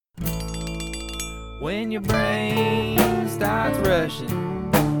When your brain starts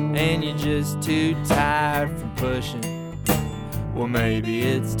rushing and you're just too tired from pushing, well, maybe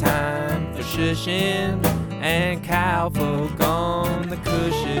it's time for shushing and cowfolk on the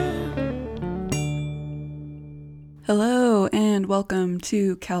cushion. Hello and welcome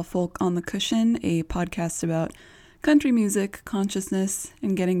to Cowfolk on the Cushion, a podcast about country music, consciousness,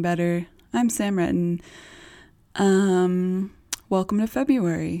 and getting better. I'm Sam Retton. Welcome to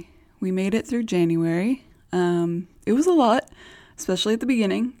February. We made it through January. It was a lot, especially at the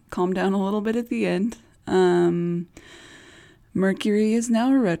beginning. Calmed down a little bit at the end. Mercury is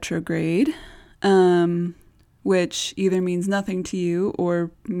now a retrograde, which either means nothing to you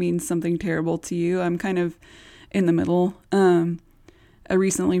or means something terrible to you. I'm kind of in the middle. I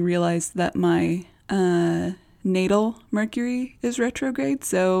recently realized that my natal Mercury is retrograde,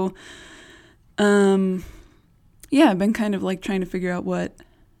 so I've been kind of like trying to figure out what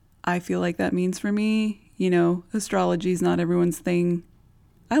I feel like that means for me. You know, astrology is not everyone's thing.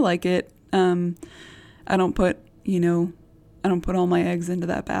 I like it. I don't put all my eggs into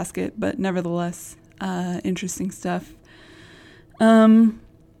that basket, but nevertheless, interesting stuff. I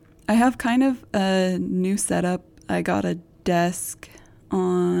have kind of a new setup. I got a desk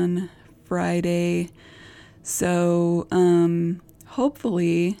on Friday, so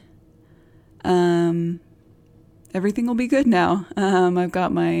hopefully everything will be good now. I've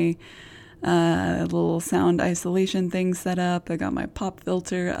got my little sound isolation thing set up. I got my pop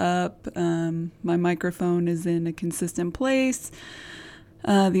filter up. My microphone is in a consistent place.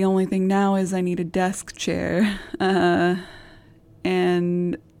 The only thing now is I need a desk chair. And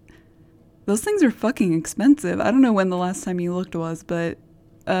those things are fucking expensive. I don't know when the last time you looked was, but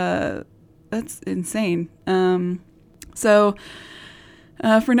that's insane. So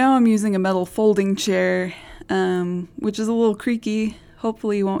for now I'm using a metal folding chair, which is a little creaky.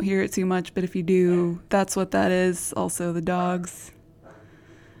 Hopefully you won't hear it too much, but if you do, that's what that is. Also, the dogs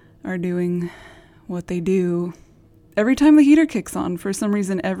are doing what they do. Every time the heater kicks on, for some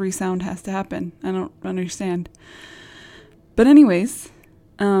reason, every sound has to happen. I don't understand. But anyways,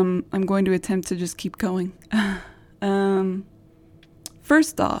 I'm going to attempt to just keep going.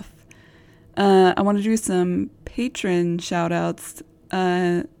 First off, I want to do some patron shout outs.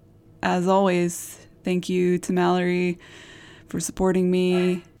 As always, thank you to Mallory for supporting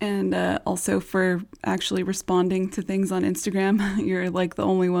me and also for actually responding to things on Instagram. You're like the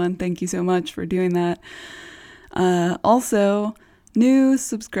only one. Thank you so much for doing that. Also, new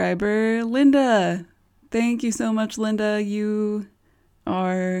subscriber, Linda. Thank you so much, Linda. You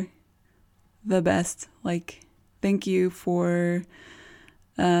are the best. Thank you for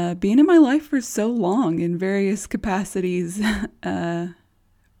being in my life for so long in various capacities. I've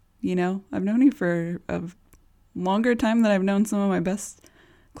known you for a longer time than I've known some of my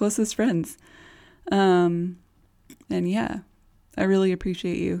closest friends. And yeah, I really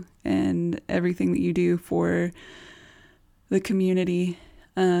appreciate you and everything that you do for the community.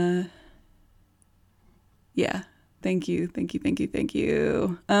 Thank you.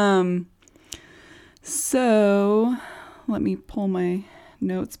 So let me pull my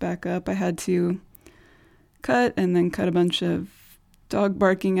notes back up. I had to cut a bunch of dog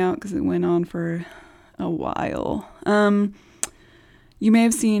barking out because it went on for a while. You may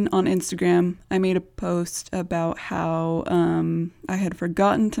have seen on Instagram, I made a post about how I had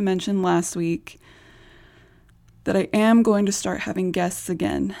forgotten to mention last week that I am going to start having guests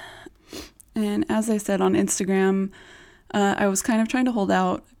again. And as I said on Instagram, I was kind of trying to hold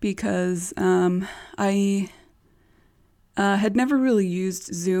out because I had never really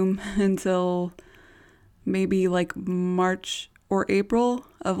used Zoom until maybe like March or April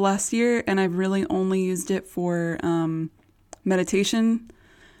of last year, and I've really only used it for meditation,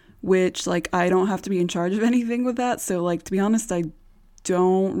 which I don't have to be in charge of anything with that. So to be honest, I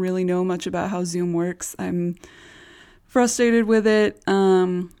don't really know much about how Zoom works. I'm frustrated with it.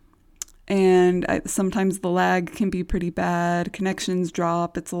 And sometimes the lag can be pretty bad. Connections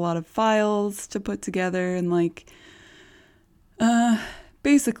drop. It's a lot of files to put together. And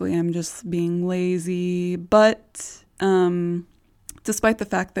basically I'm just being lazy. But despite the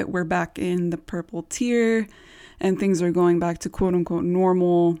fact that we're back in the purple tier and things are going back to quote unquote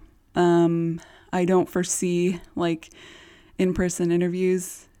normal, I don't foresee in-person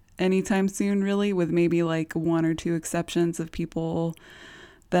interviews anytime soon, really, with maybe one or two exceptions of people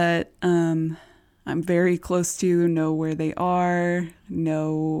that I'm very close to, know where they are,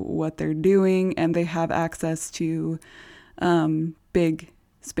 know what they're doing, and they have access to big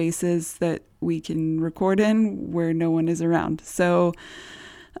spaces that we can record in where no one is around. So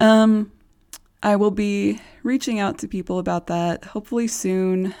I will be reaching out to people about that hopefully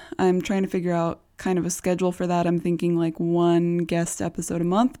soon. I'm trying to figure out kind of a schedule for that. I'm thinking like one guest episode a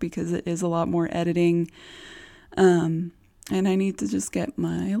month because it is a lot more editing. And I need to just get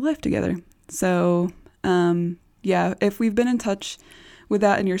my life together. So, yeah, if we've been in touch with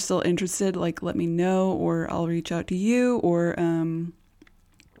that and you're still interested, like let me know, or I'll reach out to you, or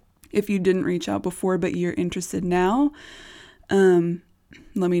if you didn't reach out before but you're interested now,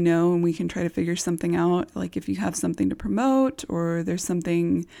 let me know and we can try to figure something out. Like if you have something to promote or there's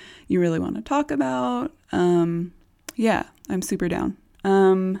something you really want to talk about, yeah, I'm super down.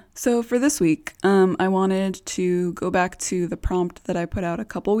 So for this week, I wanted to go back to the prompt that I put out a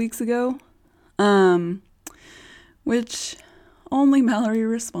couple weeks ago, which only Mallory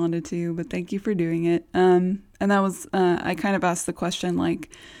responded to, but thank you for doing it. And that was, I kind of asked the question, like,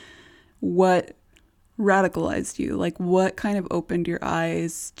 what radicalized you? Like, what kind of opened your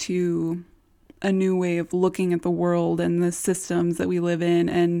eyes to a new way of looking at the world and the systems that we live in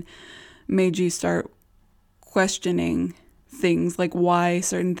and made you start questioning things, like why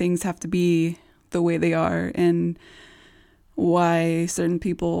certain things have to be the way they are and why certain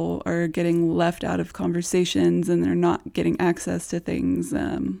people are getting left out of conversations and they're not getting access to things,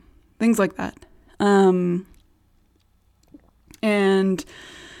 things like that. And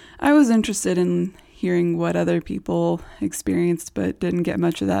I was interested in hearing what other people experienced, but didn't get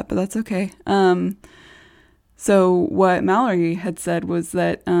much of that, but that's okay. So what Mallory had said was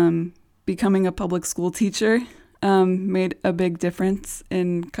that becoming a public school teacher made a big difference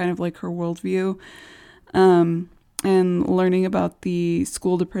in kind of like her worldview, and learning about the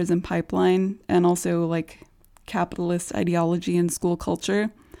school to prison pipeline and also like capitalist ideology and school culture.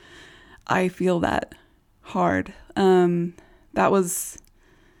 I feel that hard. That was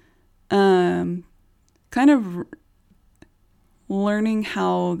kind of learning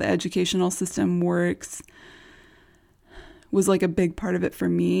how the educational system works was like a big part of it for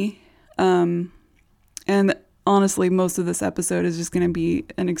me. And honestly, most of this episode is just going to be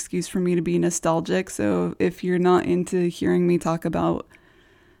an excuse for me to be nostalgic. So if you're not into hearing me talk about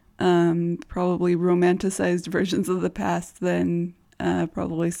probably romanticized versions of the past, then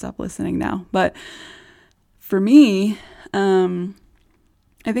probably stop listening now. But for me, I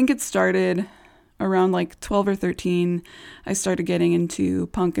think it started around like 12 or 13. I started getting into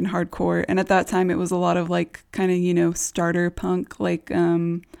punk and hardcore. And at that time, it was a lot of like kind of, you know, starter punk, like The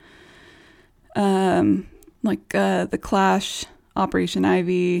Clash, Operation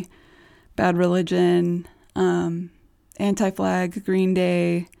Ivy, Bad Religion, Anti-Flag, Green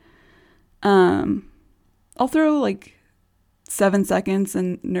Day. I'll throw like 7 Seconds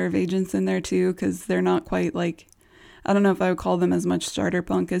and Nerve Agents in there too, because they're not quite like, I don't know if I would call them as much starter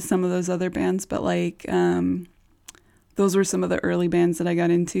punk as some of those other bands, but like those were some of the early bands that I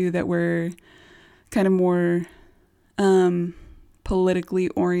got into that were kind of more politically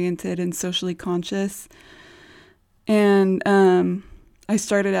oriented and socially conscious. And I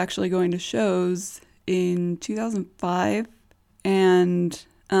started actually going to shows in 2005. And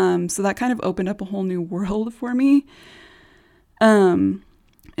so that kind of opened up a whole new world for me. And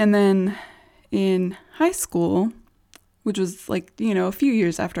then in high school, which was like, you know, a few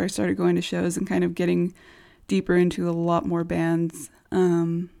years after I started going to shows and kind of getting deeper into a lot more bands,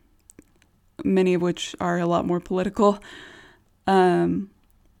 many of which are a lot more political,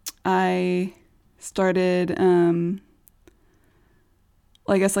 I started,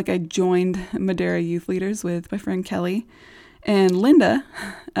 I guess like I joined Madera Youth Leaders with my friend Kelly, and Linda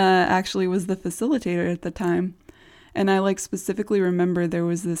actually was the facilitator at the time. And I like specifically remember there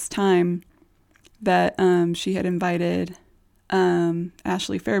was this time that she had invited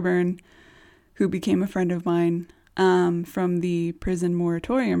Ashley Fairburn, who became a friend of mine, from the Prison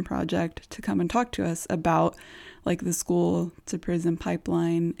Moratorium Project, to come and talk to us about like the school to prison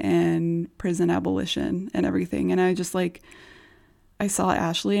pipeline and prison abolition and everything. And I just like, I saw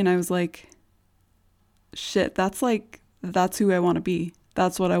Ashley and I was like, shit, that's who I want to be.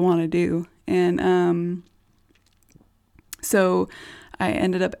 That's what I want to do. And so I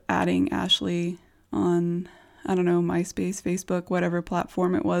ended up adding Ashley on, I don't know, MySpace, Facebook, whatever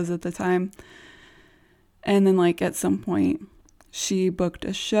platform it was at the time. And then like at some point she booked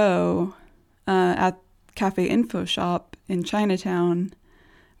a show at Cafe Info Shop in Chinatown,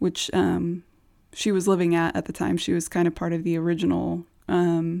 which she was living at the time. She was kind of part of the original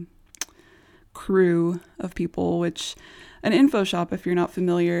crew of people, which an info shop, if you're not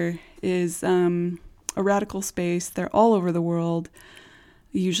familiar, is a radical space. They're all over the world.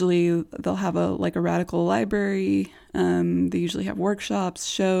 Usually they'll have a radical library. They usually have workshops,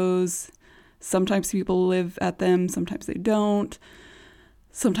 shows. Sometimes people live at them, sometimes they don't.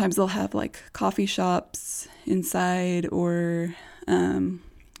 Sometimes they'll have like coffee shops inside or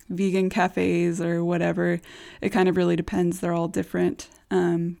vegan cafes or whatever. It kind of really depends. They're all different.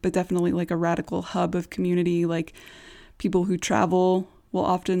 But definitely like a radical hub of community. Like people who travel will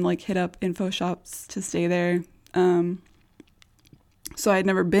often like hit up info shops to stay there. So I'd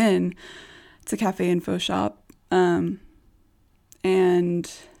never been to Cafe Info Shop. And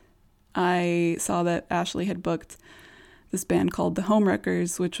I saw that Ashley had booked this band called the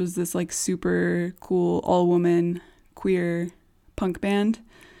Homewreckers, which was this like super cool all-woman queer punk band.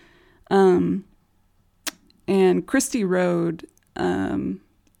 And Christy Rode,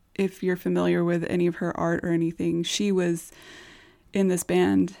 if you're familiar with any of her art or anything, she was in this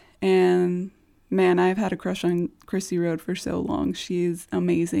band. And man, I've had a crush on Christy Rode for so long. She is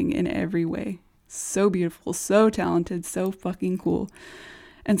amazing in every way. So beautiful, so talented, so fucking cool.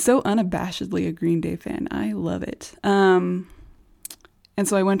 And so unabashedly a Green Day fan. I love it. And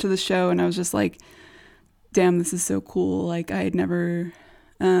so I went to the show and I was just like, damn, this is so cool. Like I had never,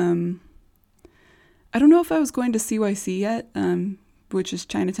 I don't know if I was going to CYC yet, which is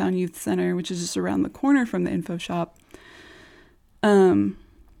Chinatown Youth Center, which is just around the corner from the info shop.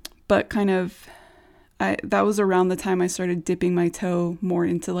 But kind of, that was around the time I started dipping my toe more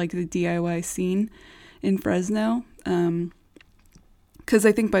into like the DIY scene in Fresno. Because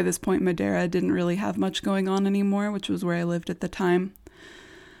I think by this point, Madera didn't really have much going on anymore, which was where I lived at the time.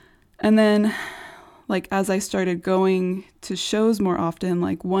 And then, like, as I started going to shows more often,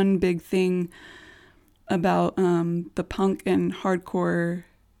 like, one big thing about the punk and hardcore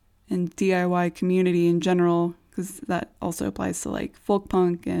and DIY community in general, because that also applies to, like, folk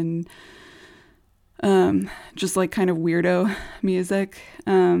punk and just, like, kind of weirdo music.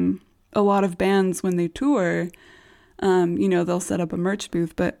 A lot of bands, when they tour, they'll set up a merch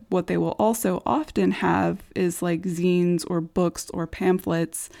booth, but what they will also often have is like zines or books or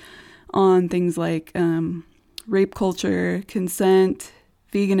pamphlets on things like rape culture, consent,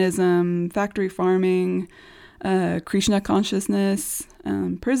 veganism, factory farming, Krishna consciousness,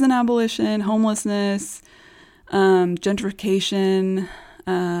 prison abolition, homelessness, gentrification,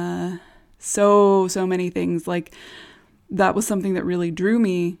 so many things. Like that was something that really drew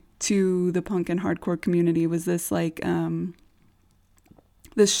me to the punk and hardcore community, was this like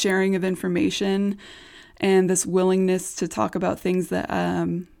this sharing of information and this willingness to talk about things that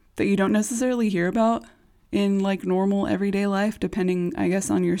that you don't necessarily hear about in like normal everyday life, depending, I guess,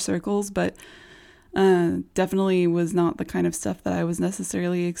 on your circles, but definitely was not the kind of stuff that I was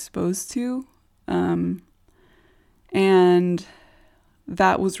necessarily exposed to. And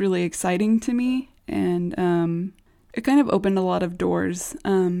that was really exciting to me, and it kind of opened a lot of doors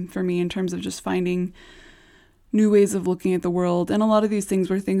for me in terms of just finding new ways of looking at the world. And a lot of these things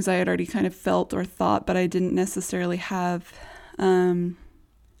were things I had already kind of felt or thought, but I didn't necessarily have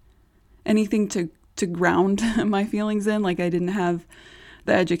anything to ground my feelings in. Like I didn't have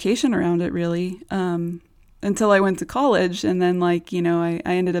the education around it really until I went to college. And then I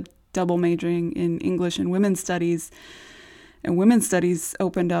ended up double majoring in English and women's studies. And women's studies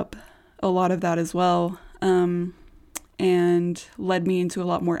opened up a lot of that as well. And led me into a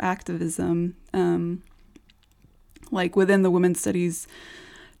lot more activism. Like within the women's studies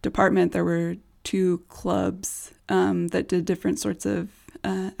department, there were 2 clubs that did different sorts of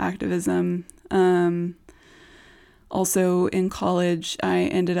activism. Also in college, I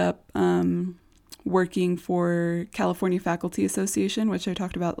ended up working for California Faculty Association, which I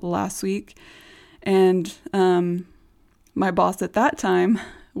talked about last week. And my boss at that time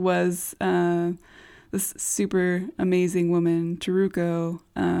was this super amazing woman, Taruko.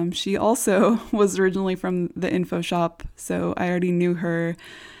 She also was originally from the info shop, so I already knew her.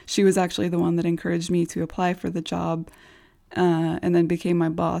 She was actually the one that encouraged me to apply for the job, and then became my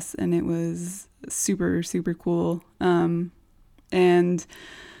boss, and it was super, super cool. And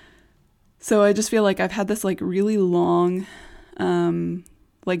so I just feel like I've had this like really long,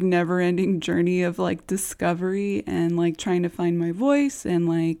 like never-ending journey of like discovery and like trying to find my voice and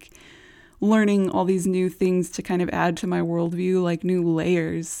like learning all these new things to kind of add to my worldview, like new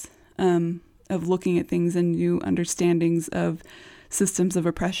layers of looking at things and new understandings of systems of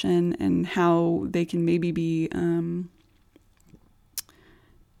oppression and how they can maybe be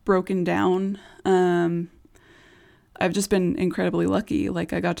broken down. I've just been incredibly lucky.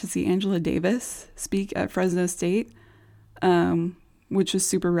 Like I got to see Angela Davis speak at Fresno State, which was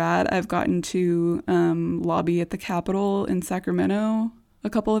super rad. I've gotten to lobby at the Capitol in Sacramento a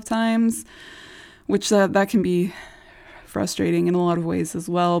couple of times, which that can be frustrating in a lot of ways as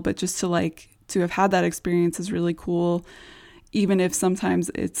well. But just to have had that experience is really cool, even if sometimes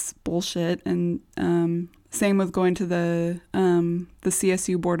it's bullshit. And same with going to the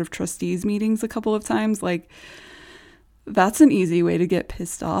CSU Board of Trustees meetings a couple of times. Like that's an easy way to get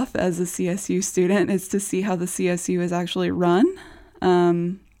pissed off as a CSU student, is to see how the CSU is actually run.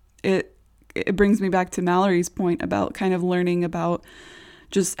 It brings me back to Mallory's point about kind of learning about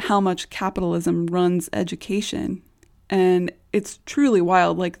just how much capitalism runs education. And it's truly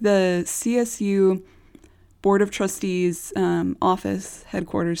wild. Like the CSU Board of Trustees office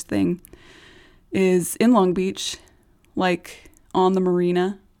headquarters thing is in Long Beach, like on the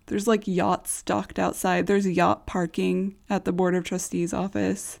marina. There's like yachts docked outside. There's yacht parking at the Board of Trustees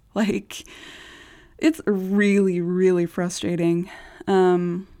office. Like, it's really, really frustrating.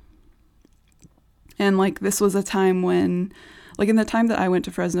 And like, this was a time when, like in the time that I went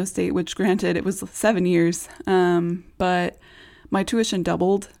to Fresno State, which granted it was 7 years, but my tuition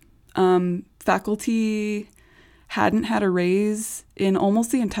doubled. Faculty hadn't had a raise in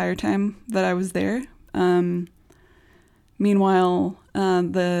almost the entire time that I was there. Meanwhile,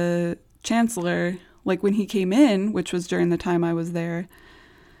 the chancellor, like when he came in, which was during the time I was there,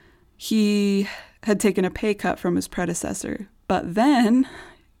 he had taken a pay cut from his predecessor. But then,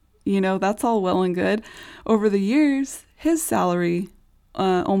 that's all well and good. Over the years, his salary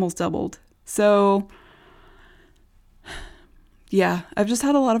almost doubled. So, yeah, I've just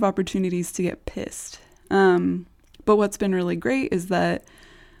had a lot of opportunities to get pissed. But what's been really great is that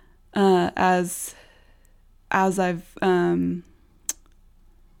as I've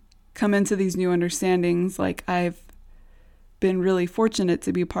come into these new understandings, like I've been really fortunate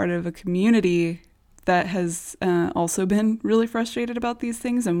to be part of a community that has also been really frustrated about these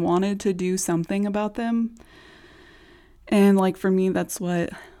things and wanted to do something about them. And like for me, that's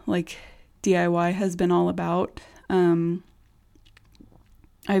what like DIY has been all about.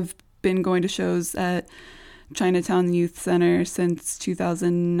 I've been going to shows at Chinatown Youth Center since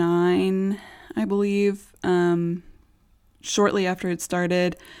 2009, I believe. Shortly after it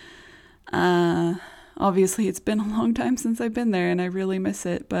started. Obviously, it's been a long time since I've been there, and I really miss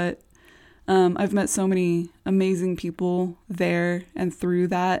it. But I've met so many amazing people there and through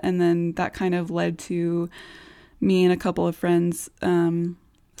that, and then that kind of led to me and a couple of friends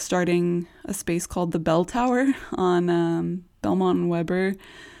starting a space called the Bell Tower on Belmont and Weber,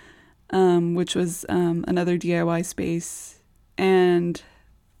 which was another DIY space. And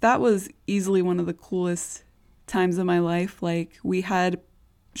that was easily one of the coolest times of my life. Like, we had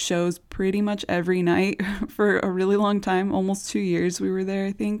shows pretty much every night for a really long time, almost 2 years we were there,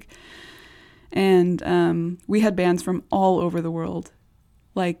 I think. And we had bands from all over the world,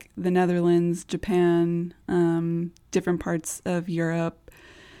 like the Netherlands, Japan, different parts of Europe,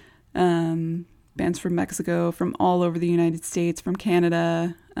 bands from Mexico, from all over the United States, from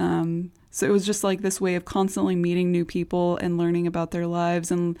Canada. So it was just like this way of constantly meeting new people and learning about their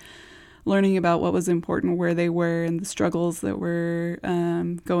lives and learning about what was important where they were and the struggles that were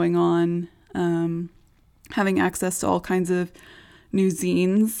going on, having access to all kinds of new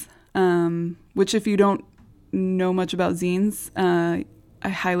zines, which if you don't know much about zines, I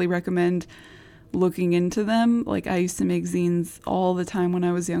highly recommend looking into them. Like, I used to make zines all the time when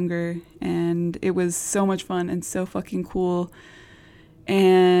I was younger, and it was so much fun and so fucking cool.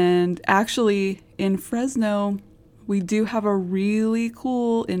 And actually, in Fresno, we do have a really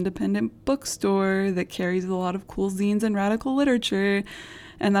cool independent bookstore that carries a lot of cool zines and radical literature,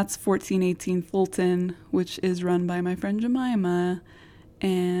 and that's 1418 Fulton, which is run by my friend Jemima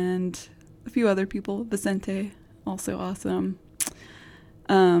and a few other people. Vicente, also awesome.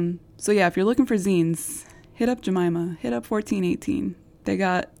 So yeah, if you're looking for zines, hit up Jemima, hit up 1418. They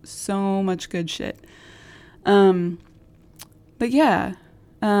got so much good shit. But yeah,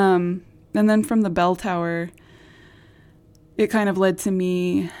 and then from the Bell Tower, it kind of led to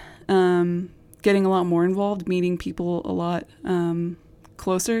me getting a lot more involved, meeting people a lot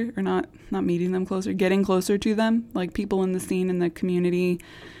closer, or not meeting them closer, getting closer to them, like people in the scene, in the community.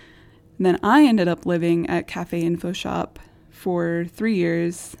 And then I ended up living at Cafe Info Shop for 3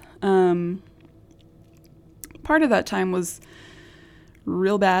 years. Part of that time was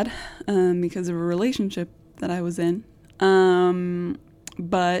real bad because of a relationship that I was in.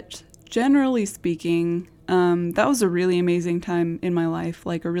 But generally speaking, that was a really amazing time in my life,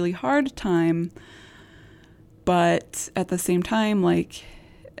 like a really hard time. But at the same time, like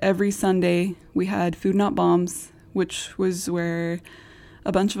every Sunday we had Food Not Bombs, which was where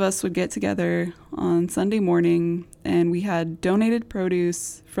a bunch of us would get together on Sunday morning, and we had donated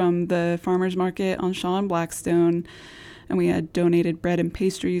produce from the farmer's market on Shaw and Blackstone, and we had donated bread and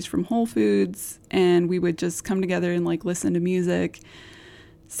pastries from Whole Foods, and we would just come together and like listen to music,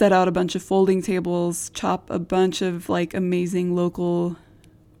 set out a bunch of folding tables, chop a bunch of like amazing local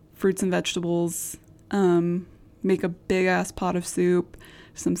fruits and vegetables, make a big ass pot of soup,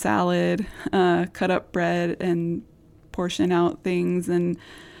 some salad, cut up bread, and portion out things and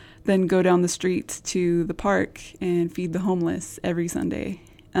then go down the street to the park and feed the homeless every Sunday.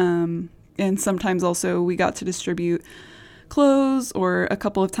 And sometimes also we got to distribute clothes, or a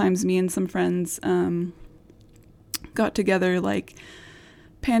couple of times me and some friends got together, like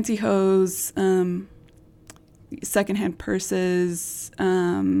pantyhose, secondhand purses,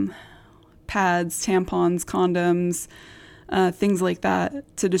 pads, tampons, condoms, things like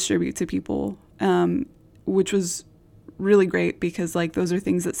that to distribute to people, which was really great because like those are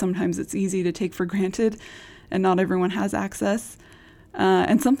things that sometimes it's easy to take for granted and not everyone has access.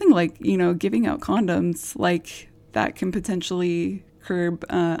 And something like, giving out condoms, like that can potentially curb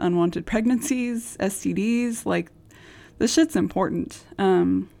unwanted pregnancies, STDs, like this shit's important.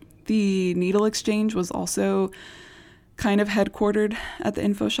 The needle exchange was also kind of headquartered at the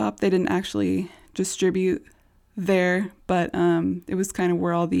info shop. They didn't actually distribute there, but it was kind of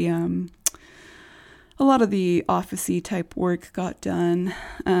where all the a lot of the office-y type work got done.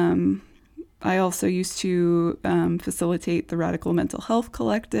 I also used to facilitate the Radical Mental Health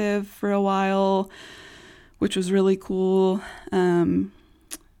Collective for a while, which was really cool.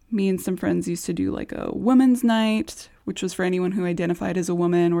 Me and some friends used to do like a women's night, which was for anyone who identified as a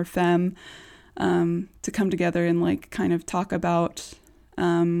woman or femme, to come together and like kind of talk about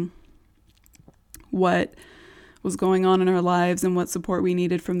what was going on in our lives and what support we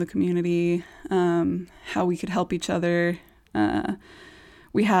needed from the community, how we could help each other.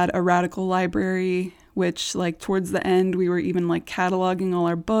 We had a radical library, which like towards the end, we were even like cataloging all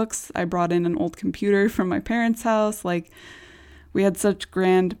our books. I brought in an old computer from my parents' house. Like we had such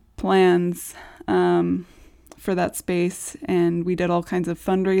grand plans for that space, and we did all kinds of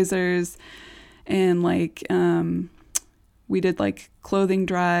fundraisers, and like we did like clothing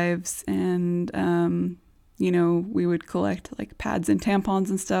drives, and we would collect like pads and tampons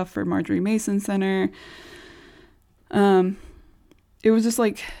and stuff for Marjorie Mason Center. It was just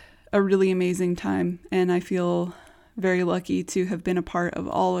like a really amazing time, and I feel very lucky to have been a part of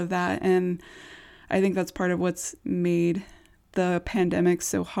all of that. And I think that's part of what's made the pandemic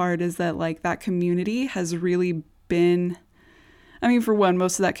so hard, is that like that community has really been, for one,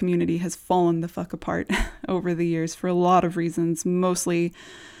 most of that community has fallen the fuck apart over the years for a lot of reasons, mostly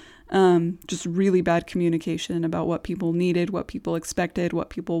just really bad communication about what people needed, what people expected,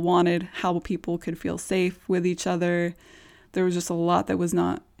 what people wanted, how people could feel safe with each other. There was just a lot that was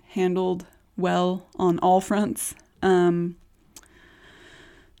not handled well on all fronts.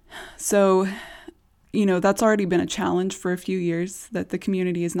 So, that's already been a challenge for a few years, that the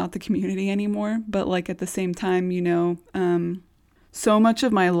community is not the community anymore. But like at the same time, so much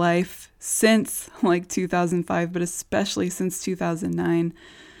of my life since like 2005, but especially since 2009,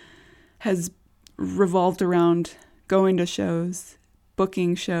 has revolved around going to shows,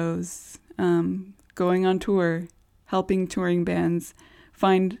 booking shows, going on tour, helping touring bands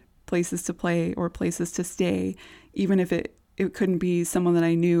find places to play or places to stay, even if it couldn't be someone that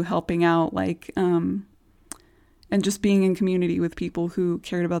I knew, helping out, like, and just being in community with people who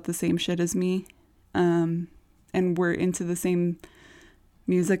cared about the same shit as me, and were into the same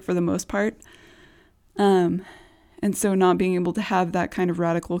music for the most part. And so not being able to have that kind of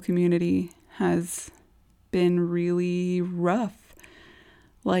radical community has been really rough.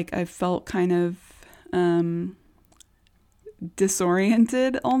 Like I felt kind of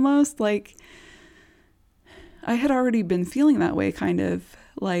disoriented almost. Like I had already been feeling that way, kind of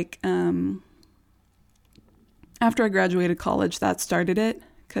like after I graduated college, that started it,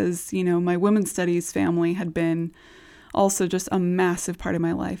 because my women's studies family had been also just a massive part of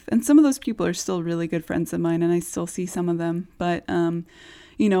my life, and some of those people are still really good friends of mine, and I still see some of them, but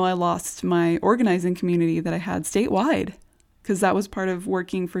I lost my organizing community that I had statewide, because that was part of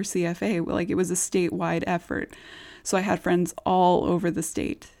working for CFA. Like it was a statewide effort. So I had friends all over the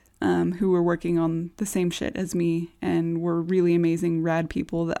state who were working on the same shit as me, and were really amazing, rad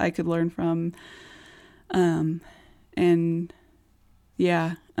people that I could learn from.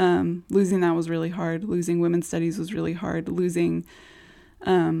 Losing that was really hard. Losing women's studies was really hard. Losing,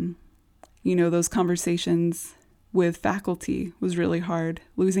 those conversations with faculty was really hard.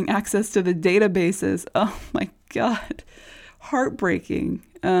 Losing access to the databases. Oh my God. Heartbreaking.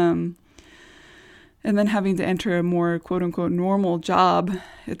 And then having to enter a more quote unquote normal job.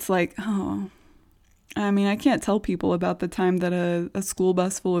 It's like, I can't tell people about the time that a school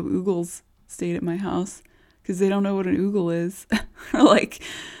bus full of oogles stayed at my house, because they don't know what an oogle is.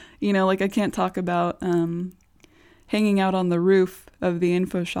 Or I can't talk about hanging out on the roof of the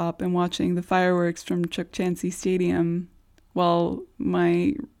info shop and watching the fireworks from Chuck Chansey Stadium while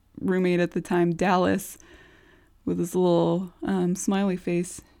my roommate at the time, Dallas, with his little smiley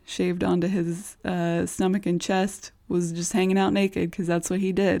face, shaved onto his stomach and chest, was just hanging out naked because that's what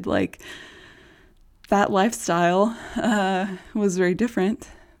he did. Like, that lifestyle was very different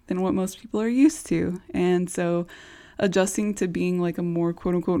than what most people are used to. And so adjusting to being like a more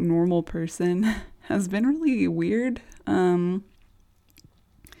quote unquote normal person has been really weird. But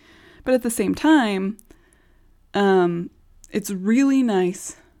at the same time, it's really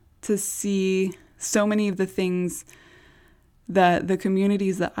nice to see so many of the things that the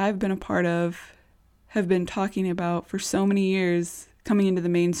communities that I've been a part of have been talking about for so many years coming into the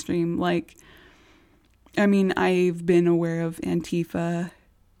mainstream. Like, I mean, I've been aware of Antifa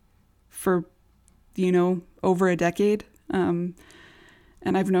for, over a decade. And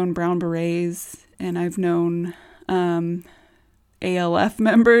I've known Brown Berets, and I've known ALF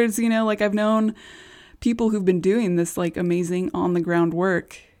members, I've known people who've been doing this like amazing on the ground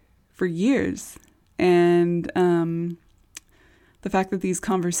work for years. And the fact that these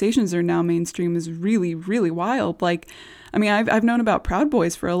conversations are now mainstream is really, really wild. Like, I mean, I've known about Proud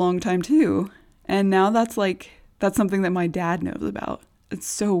Boys for a long time too. And now that's something that my dad knows about. It's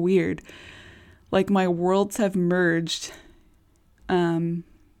so weird. Like, my worlds have merged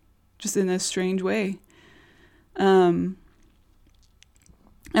just in a strange way. And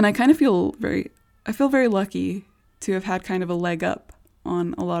I kind of feel very lucky to have had kind of a leg up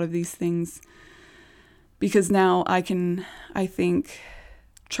on a lot of these things, because now I can, I think,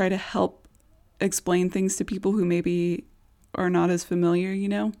 try to help explain things to people who maybe are not as familiar,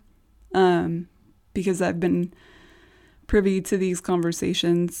 because I've been privy to these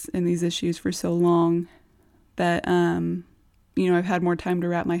conversations and these issues for so long that, I've had more time to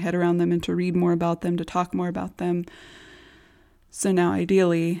wrap my head around them and to read more about them, to talk more about them. So now,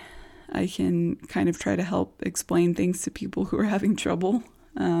 ideally, I can kind of try to help explain things to people who are having trouble.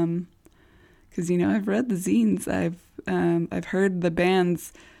 Because, I've read the zines. I've heard the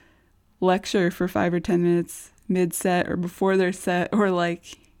bands lecture for 5 or 10 minutes mid-set or before their set, or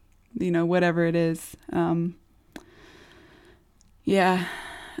like, whatever it is. Yeah,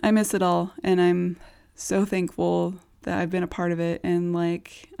 I miss it all. And I'm so thankful that I've been a part of it. And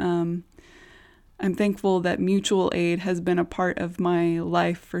like, I'm thankful that mutual aid has been a part of my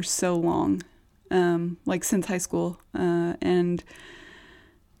life for so long, like since high school. And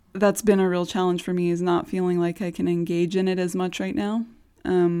that's been a real challenge for me, is not feeling like I can engage in it as much right now.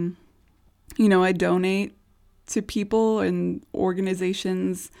 I donate to people and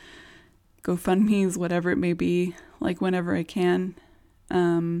organizations, GoFundMes, whatever it may be, like whenever I can.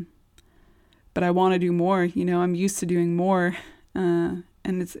 But I want to do more, I'm used to doing more. And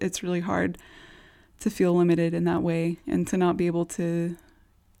it's really hard to feel limited in that way, and to not be able to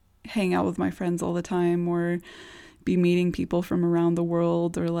hang out with my friends all the time, or be meeting people from around the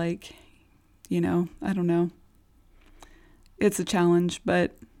world, or like, I don't know. It's a challenge,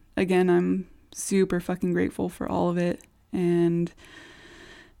 but again, I'm super fucking grateful for all of it. And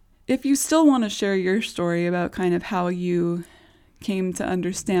if you still want to share your story about kind of how you came to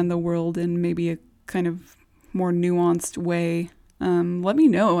understand the world in maybe a kind of more nuanced way, let me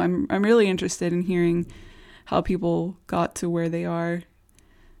know. I'm really interested in hearing how people got to where they are,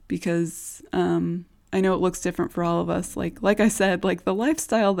 because I know it looks different for all of us. Like I said, like the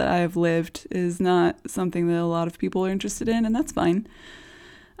lifestyle that I have lived is not something that a lot of people are interested in, and that's fine.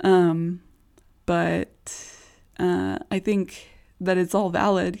 But I think that it's all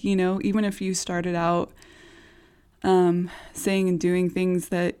valid, even if you started out saying and doing things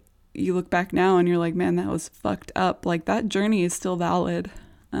that you look back now and you're like, man, that was fucked up. Like, that journey is still valid.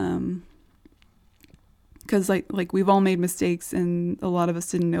 Because like we've all made mistakes, and a lot of us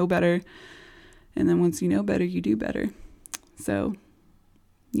didn't know better. And then once you know better, you do better. So,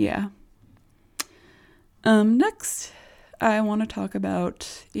 yeah. Next, I want to talk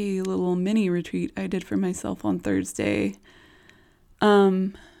about a little mini retreat I did for myself on Thursday.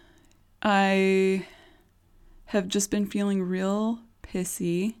 I have just been feeling real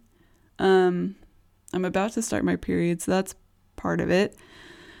pissy. I'm about to start my period, so that's part of it.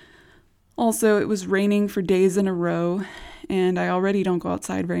 Also, it was raining for days in a row, and I already don't go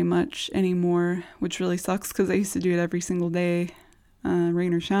outside very much anymore, which really sucks because I used to do it every single day,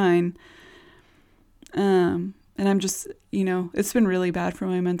 rain or shine. And I'm just, it's been really bad for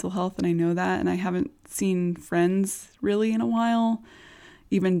my mental health, and I know that, and I haven't seen friends really in a while,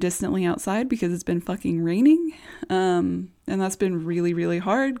 even distantly outside, because it's been fucking raining. And that's been really, really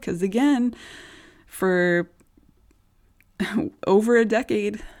hard, because again, for over a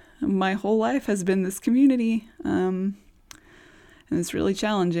decade, my whole life has been this community. And it's really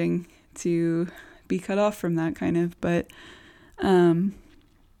challenging to be cut off from that kind of, but,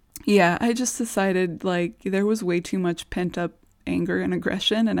 yeah, I just decided like there was way too much pent up anger and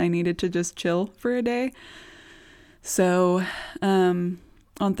aggression, and I needed to just chill for a day. So on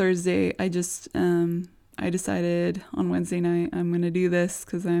Thursday, I decided on Wednesday night I'm going to do this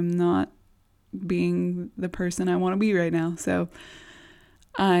because I'm not being the person I want to be right now. So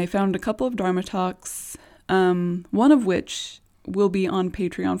I found a couple of Dharma talks, one of which will be on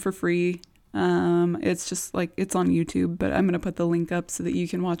Patreon for free. It's just like, it's on YouTube, but I'm going to put the link up so that you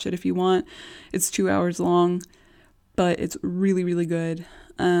can watch it if you want. It's 2 hours long, but it's really, really good.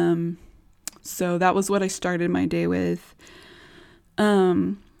 So that was what I started my day with.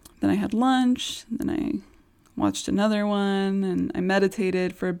 Then I had lunch, then I watched another one, and I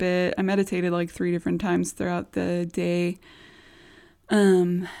meditated for a bit. I meditated like 3 different times throughout the day.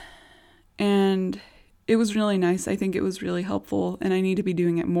 And it was really nice. I think it was really helpful, and I need to be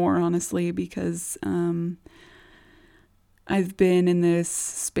doing it more, honestly, because I've been in this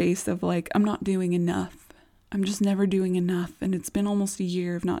space of like, I'm not doing enough. I'm just never doing enough, and it's been almost a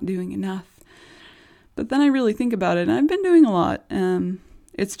year of not doing enough. But then I really think about it, and I've been doing a lot.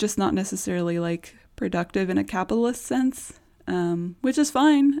 It's just not necessarily like productive in a capitalist sense, which is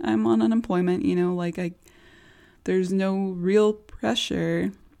fine. I'm on unemployment, there's no real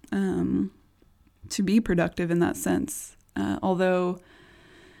pressure to be productive in that sense. Although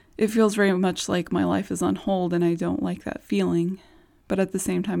it feels very much like my life is on hold, and I don't like that feeling. But at the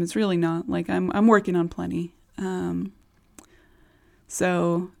same time, it's really not. Like I'm working on plenty.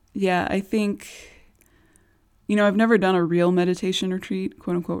 So yeah, I think, I've never done a real meditation retreat,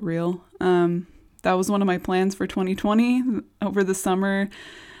 quote unquote real. That was one of my plans for 2020 over the summer.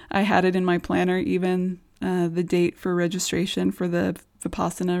 I had it in my planner, even the date for registration for the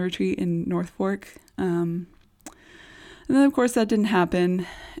Vipassana retreat in North Fork. And then of course that didn't happen.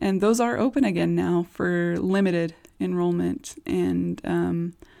 And those are open again now for limited enrollment.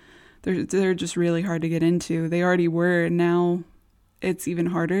 And they're just really hard to get into. They already were, and now it's even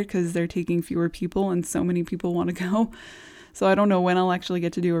harder because they're taking fewer people and so many people want to go. So I don't know when I'll actually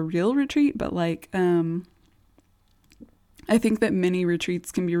get to do a real retreat, but I think that mini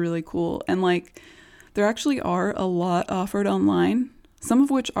retreats can be really cool. And there actually are a lot offered online, some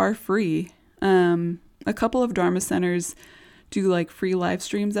of which are free. A couple of Dharma centers do free live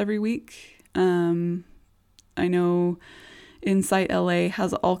streams every week. I know Insight LA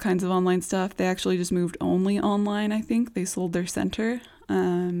has all kinds of online stuff. They actually just moved only online, I think. They sold their center.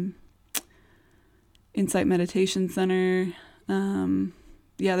 Insight Meditation Center.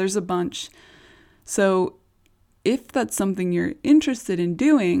 There's a bunch. So if that's something you're interested in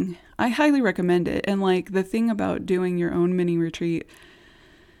doing, I highly recommend it. And the thing about doing your own mini retreat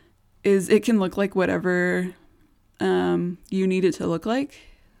is it can look like whatever you need it to look like.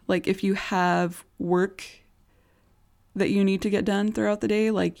 Like if you have work that you need to get done throughout the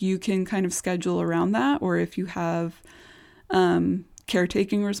day, you can kind of schedule around that. Or if you have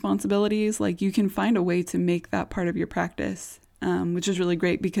caretaking responsibilities, you can find a way to make that part of your practice, which is really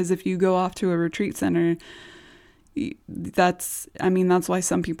great, because if you go off to a retreat center, that's why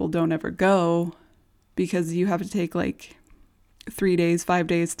some people don't ever go, because you have to take 3 days, 5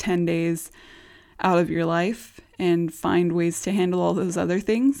 days, 10 days out of your life and find ways to handle all those other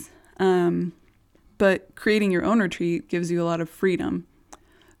things. But creating your own retreat gives you a lot of freedom.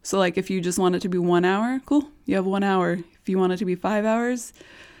 So if you just want it to be 1 hour, cool, you have 1 hour. If you want it to be 5 hours,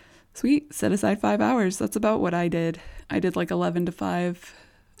 sweet, set aside 5 hours. That's about what I did. I did 11 to 5,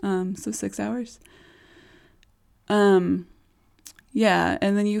 so 6 hours. Yeah,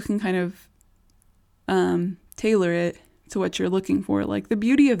 and then you can kind of tailor it to what you're looking for. The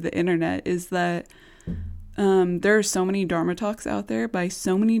beauty of the internet is that there are so many Dharma talks out there by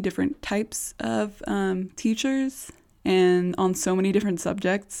so many different types of teachers and on so many different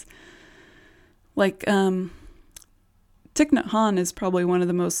subjects. Thich Nhat Hanh is probably one of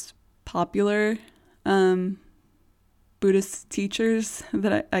the most popular Buddhist teachers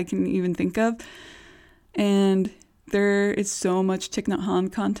that I can even think of. And there is so much Thich Nhat Hanh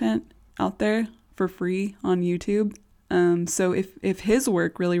content out there for free on YouTube. So if his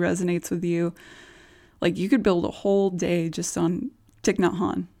work really resonates with you, you could build a whole day just on Thich Nhat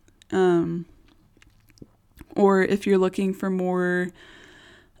Hanh. Or if you're looking for more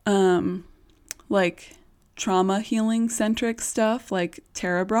trauma healing centric stuff,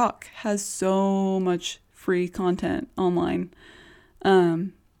 Tara Brach has so much free content online.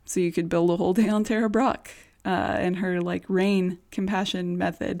 So you could build a whole day on Tara Brach and her RAIN compassion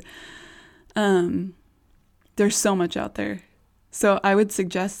method. There's so much out there. So I would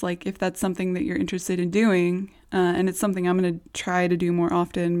suggest if that's something that you're interested in doing, and it's something I'm going to try to do more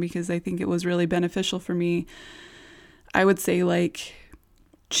often because I think it was really beneficial for me, I would say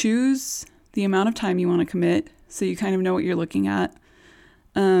choose the amount of time you want to commit. so you kind of know what you're looking at.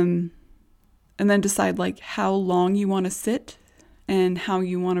 And then decide like how long you want to sit and how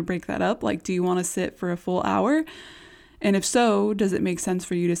you want to break that up. Like, do you want to sit for a full hour? And if so, does it make sense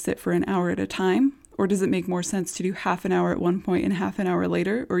for you to sit for an hour at a time? Or does it make more sense to do half an hour at one point and half an hour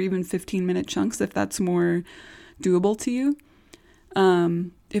later, or even 15-minute chunks if that's more doable to you?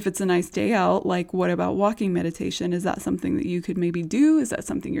 If it's a nice day out, like what about walking meditation? Is that something that you could maybe do? Is that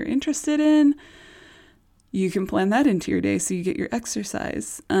something you're interested in? You can plan that into your day so you get your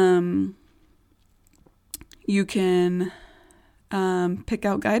exercise. You can pick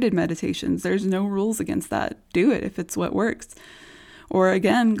out guided meditations. There's no rules against that. Do it if it's what works. Or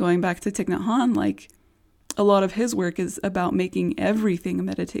again, going back to Thich Nhat Hanh, like a lot of his work is about making everything a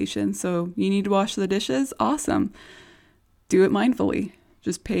meditation. So you need to wash the dishes? Awesome. Do it mindfully.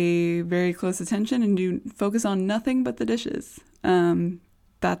 Just pay very close attention and focus on nothing but the dishes.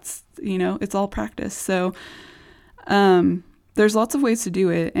 That's, it's all practice. So there's lots of ways to do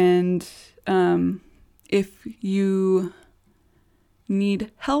it. And if you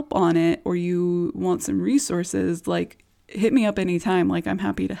need help on it or you want some resources, like hit me up anytime. Like I'm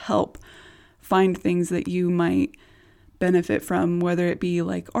happy to help find things that you might benefit from, whether it be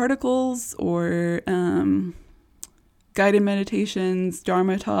like articles or guided meditations,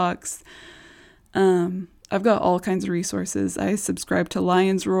 Dharma talks. I've got all kinds of resources. I subscribe to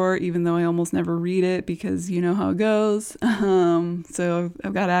Lion's Roar, even though I almost never read it because you know how it goes. So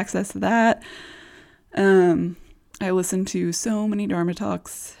I've got access to that. I listen to so many Dharma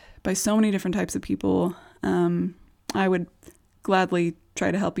talks by so many different types of people. I would gladly try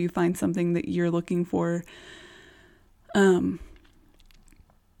to help you find something that you're looking for. And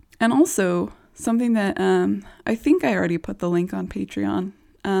also something that I think I already put the link on Patreon.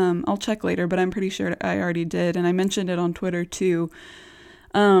 I'll check later, but I'm pretty sure I already did. And I mentioned it on Twitter too.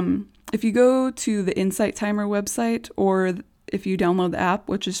 If you go to the Insight Timer website, or if you download the app,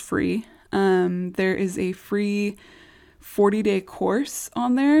 which is free, there is a free 40-day course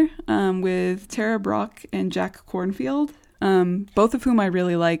on there with Tara Brach and Jack Kornfield, both of whom I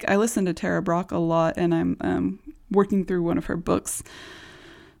really like. I listen to Tara Brach a lot, and I'm working through one of her books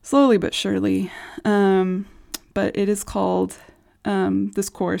slowly but surely. But it is called, this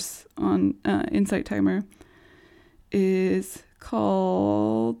course on Insight Timer is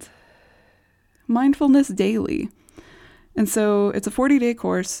called Mindfulness Daily. And so it's a 40-day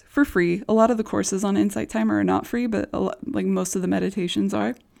course for free. A lot of the courses on Insight Timer are not free, but like most of the meditations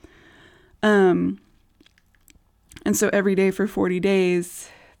are. And so every day for 40 days,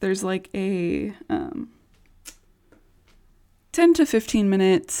 there's like a 10 to 15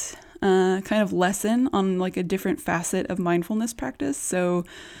 minute kind of lesson on like a different facet of mindfulness practice. So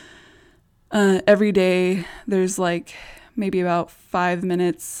every day there's like maybe about 5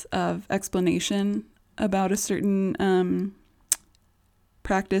 minutes of explanation about a certain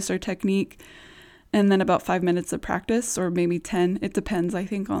practice or technique, and then about 5 minutes of practice, or maybe 10. It depends, I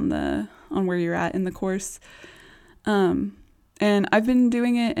think, on where you're at in the course. And I've been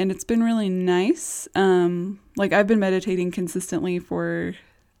doing it, and it's been really nice. Like I've been meditating consistently for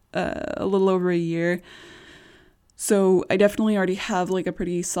a little over a year, so I definitely already have like a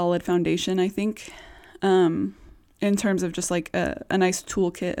pretty solid foundation, I think, in terms of just like a nice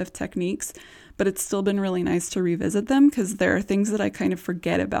toolkit of techniques. But it's still been really nice to revisit them because there are things that I kind of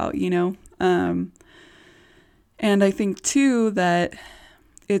forget about, and I think too that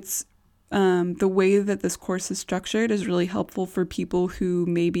it's the way that this course is structured is really helpful for people who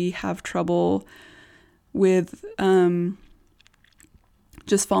maybe have trouble with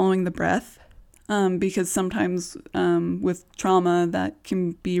just following the breath, because sometimes with trauma that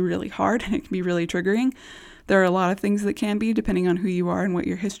can be really hard and it can be really triggering. There are a lot of things that can be, depending on who you are and what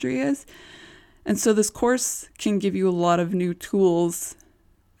your history is. And so this course can give you a lot of new tools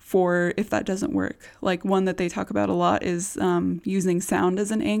for if that doesn't work. Like one that they talk about a lot is using sound as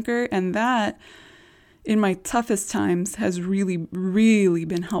an anchor. And that, in my toughest times, has really, really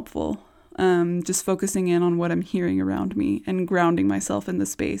been helpful. Just focusing in on what I'm hearing around me and grounding myself in the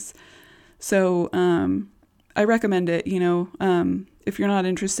space. So I recommend it, if you're not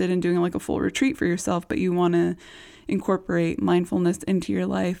interested in doing like a full retreat for yourself, but you want to incorporate mindfulness into your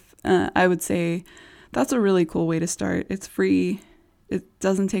life, I would say that's a really cool way to start. It's free. It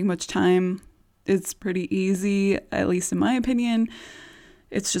doesn't take much time. It's pretty easy, at least in my opinion.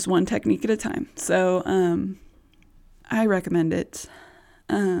 It's just one technique at a time. So I recommend it.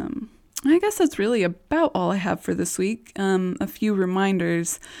 I guess that's really about all I have for this week. A few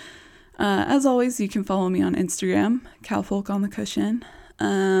reminders. As always, you can follow me on Instagram, Cowfolk on the Cushion.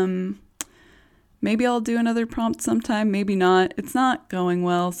 Maybe I'll do another prompt sometime, maybe not. It's not going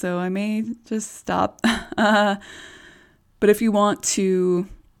well, so I may just stop. But if you want to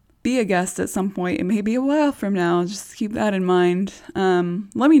be a guest at some point, it may be a while from now, just keep that in mind.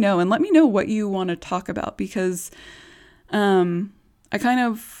 Let me know, and let me know what you want to talk about, because I kind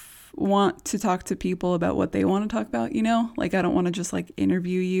of want to talk to people about what they want to talk about, you know? Like, I don't want to just like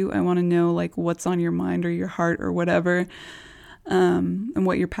interview you. I want to know like what's on your mind or your heart or whatever, and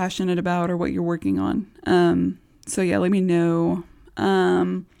what you're passionate about or what you're working on. So yeah, let me know.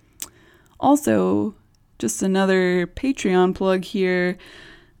 Also, just another Patreon plug here.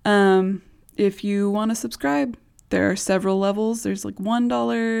 If you want to subscribe, there are several levels. There's like $1,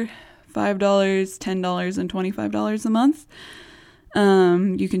 $5, $10, and $25 a month.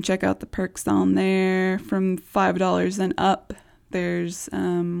 You can check out the perks on there. From $5 and up, there's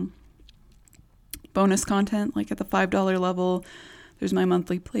bonus content. Like at the $5 level, there's my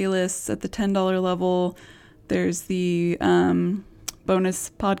monthly playlists. At the $10 level, there's the bonus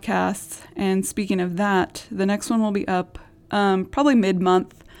podcasts. And speaking of that, the next one will be up probably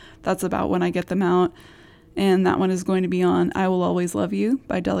mid-month. That's about when I get them out. And that one is going to be on I Will Always Love You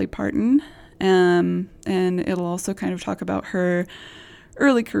by Dolly Parton. And it'll also kind of talk about her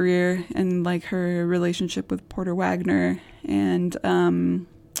early career and like her relationship with Porter Wagoner and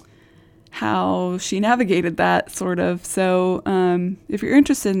how she navigated that, sort of. So if you're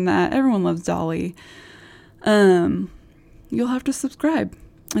interested in that, everyone loves Dolly. You'll have to subscribe,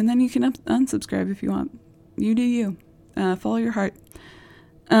 and then you can unsubscribe if you want. You do you. Follow your heart.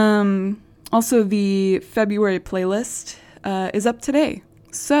 Also, the February playlist is up today.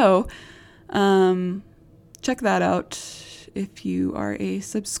 So check that out if you are a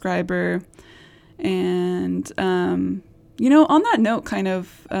subscriber. And, on that note, kind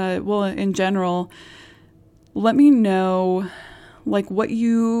of, in general, let me know, like, what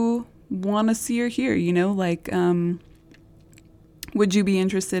you want to see or hear, would you be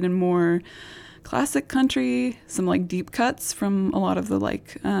interested in more classic country, some, like, deep cuts from a lot of the,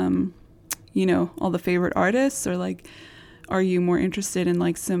 like, all the favorite artists, or, like, are you more interested in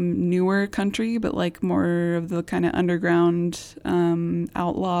like some newer country, but like more of the kind of underground,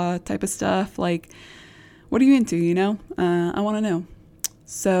 outlaw type of stuff? Like, what are you into, I want to know.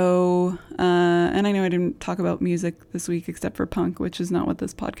 So, and I know I didn't talk about music this week except for punk, which is not what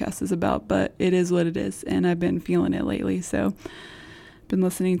this podcast is about, but it is what it is. And I've been feeling it lately. So been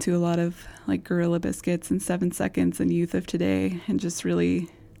listening to a lot of like Gorilla Biscuits and 7 Seconds and Youth of Today, and just really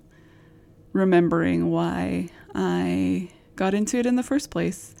remembering why I got into it in the first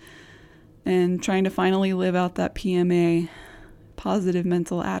place, and trying to finally live out that PMA, positive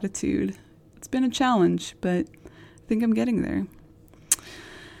mental attitude. It's been a challenge, but I think I'm getting there.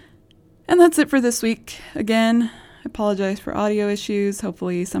 And that's it for this week. Again, I apologize for audio issues.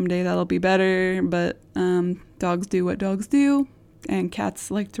 Hopefully someday that'll be better, but dogs do what dogs do, and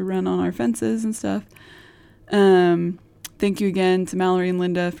cats like to run on our fences and stuff. Thank you again to Mallory and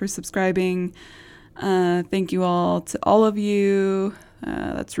Linda for subscribing. Thank you all to all of you.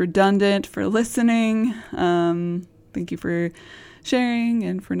 That's redundant, for listening. Thank you for sharing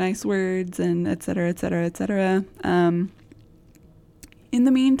and for nice words, and et cetera, et cetera, et cetera. In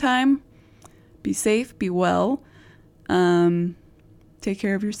the meantime, be safe, be well. Take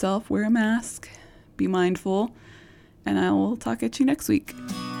care of yourself, wear a mask, be mindful, and I will talk at you next week.